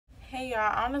Hey y'all,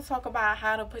 I want to talk about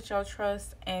how to put your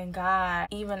trust in God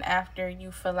even after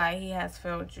you feel like He has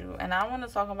failed you. And I want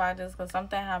to talk about this because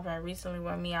something happened recently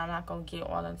with me. I'm not going to get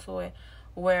all into it.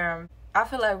 Where I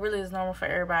feel like really it's normal for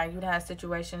everybody. You'd have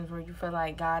situations where you feel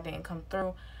like God didn't come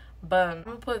through. But I'm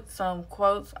going to put some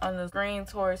quotes on the screen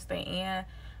towards the end,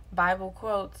 Bible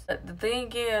quotes. But the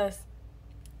thing is,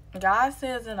 God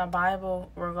says in the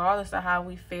Bible, regardless of how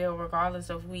we feel, regardless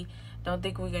if we don't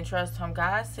think we can trust Him,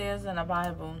 God says in the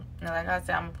Bible, and like I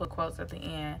said, I'm going to put quotes at the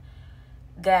end,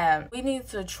 that we need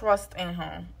to trust in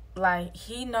Him. Like,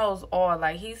 He knows all.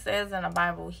 Like, He says in the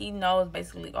Bible, He knows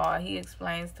basically all. He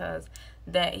explains to us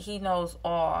that He knows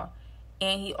all.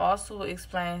 And He also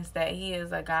explains that He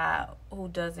is a God who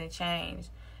doesn't change.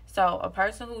 So a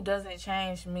person who doesn't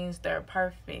change means they're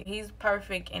perfect. He's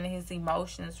perfect in His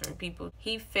emotions for people.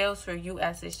 He feels for you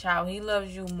as His child. He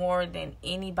loves you more than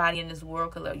anybody in this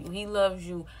world could love you. He loves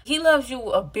you. He loves you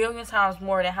a billion times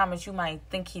more than how much you might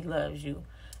think He loves you.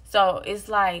 So it's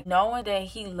like knowing that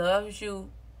He loves you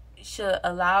should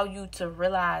allow you to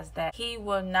realize that He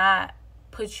will not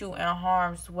put you in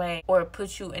harm's way or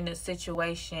put you in a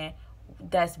situation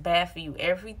that's bad for you.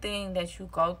 Everything that you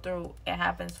go through, it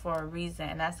happens for a reason,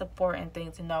 and that's an important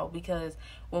thing to know, because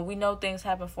when we know things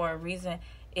happen for a reason,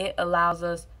 it allows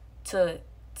us to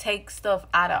take stuff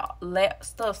out of, let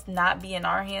stuff not be in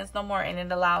our hands no more, and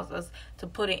it allows us to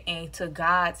put it into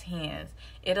God's hands.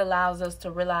 It allows us to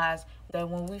realize that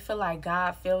when we feel like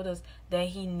God failed us, that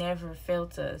He never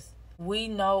failed us. We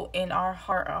know in our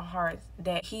heart of hearts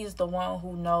that He's the one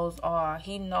who knows all.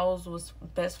 He knows what's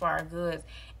best for our goods.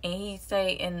 And He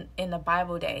say in the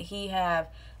Bible that He have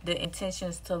the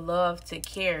intentions to love, to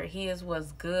care. He is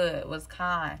what's good, what's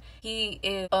kind. He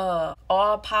is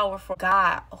all-powerful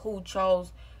God who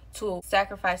chose to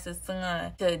sacrifice His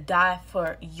Son to die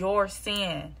for your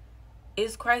sin.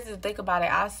 It's crazy to think about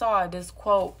it. I saw this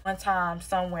quote one time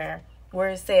somewhere where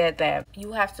it said that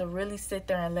you have to really sit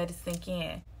there and let it sink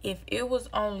in. If it was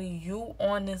only you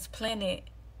on this planet,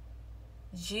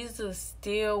 Jesus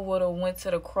still would have went to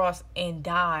the cross and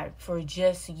died for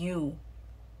just you.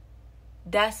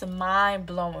 That's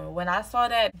mind-blowing. When I saw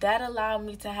that, that allowed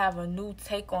me to have a new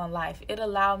take on life. It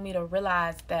allowed me to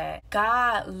realize that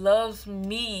God loves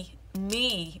me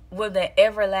with an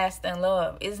everlasting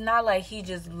love. It's not like He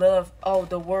just loved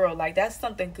the world. Like, that's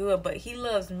something good, but He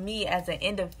loves me as an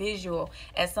individual,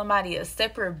 as somebody, a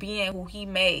separate being who He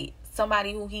made,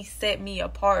 somebody who He set me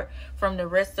apart from the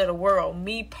rest of the world.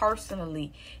 Me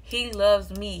personally, He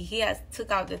loves me. He has took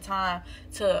out the time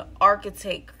to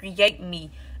architect, create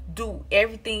me, do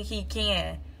everything He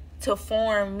can to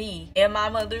form me in my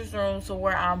mother's room to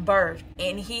where I'm birthed,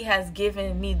 and He has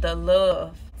given me the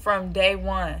love from day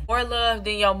one. More love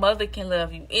than your mother can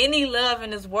love you. Any love in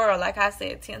this world, like I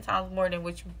said, 10 times more than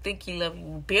what you think He loves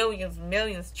you. Billions,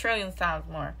 millions, trillions times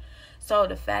more. So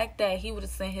the fact that He would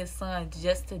have sent His Son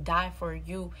just to die for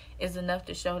you is enough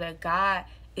to show that God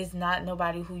is not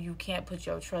nobody who you can't put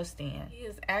your trust in. He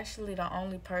is actually the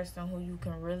only person who you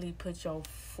can really put your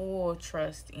full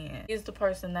trust in. He is the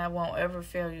person that won't ever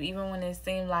fail you, even when it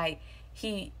seemed like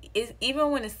He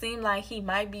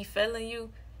might be failing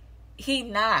you. He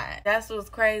not. That's what's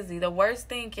crazy. The worst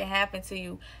thing can happen to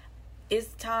you. It's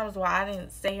times where I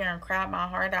didn't sit here and cry my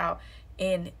heart out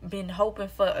and been hoping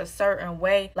for a certain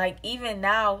way. Like, even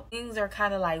now, things are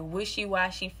kind of like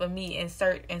wishy-washy for me in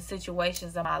certain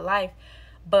situations in my life.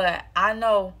 But I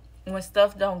know when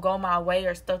stuff don't go my way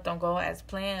or stuff don't go as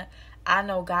planned, I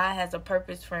know God has a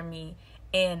purpose for me.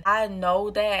 And I know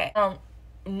that from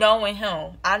knowing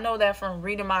Him. I know that from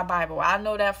reading my Bible. I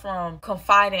know that from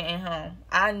confiding in Him.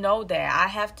 I know that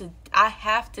I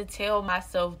have to tell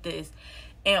myself this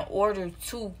in order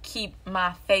to keep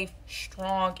my faith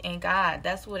strong in God.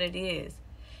 That's what it is.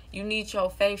 You need your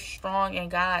faith strong in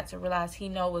God to realize He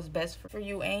knows what's best for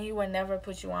you, and He will never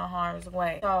put you in harm's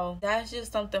way. So that's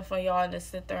just something for y'all to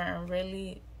sit there and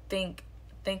really think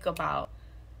about.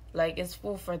 Like, it's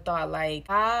food for thought. Like,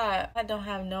 I don't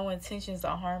have no intentions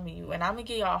of harming you. And I'm going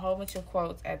to give y'all a whole bunch of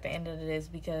quotes at the end of this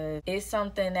because it's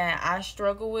something that I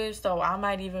struggle with. So I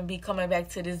might even be coming back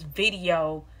to this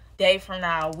video day from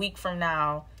now, week from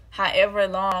now, however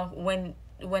long,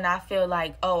 when I feel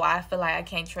like, I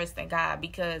can't trust in God,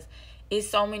 because it's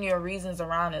so many reasons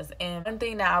around us. And one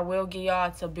thing that I will give y'all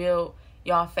to build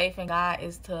y'all faith in God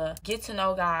is to get to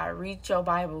know God. Read your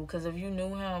Bible, because if you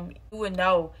knew Him, you would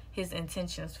know His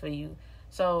intentions for you.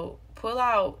 So pull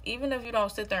out, even if you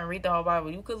don't sit there and read the whole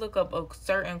Bible, you could look up a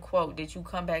certain quote that you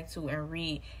come back to and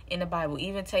read in the Bible.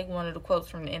 Even take one of the quotes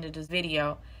from the end of this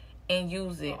video and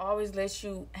use it. Always let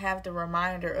you have the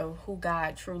reminder of who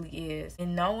God truly is.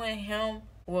 And knowing Him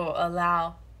will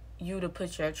allow you to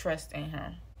put your trust in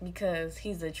Him. because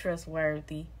he's a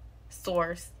trustworthy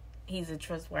source. He's a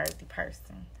trustworthy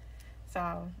person.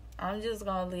 So I'm just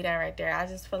going to leave that right there. I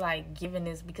just feel like giving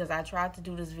this because I tried to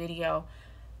do this video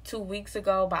 2 weeks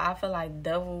ago, but I feel like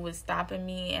devil was stopping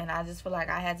me, and I just feel like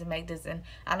I had to make this. And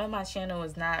I know my channel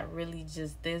is not really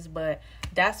just this, but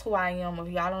that's who I am. If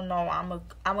y'all don't know,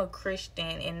 I'm a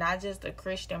Christian, and not just a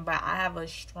Christian, but I have a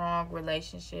strong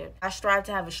relationship. I strive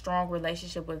to have a strong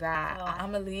relationship with God.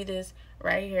 I'm gonna leave this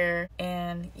right here.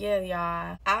 And yeah,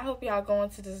 y'all, I hope y'all go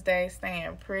into this day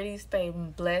staying pretty,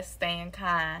 staying blessed, staying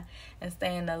kind, and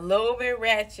staying a little bit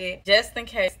ratchet just in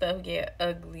case stuff get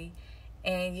ugly.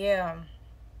 And yeah,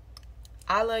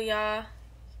 I love y'all.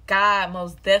 God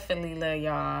most definitely love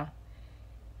y'all.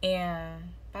 And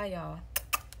bye, y'all.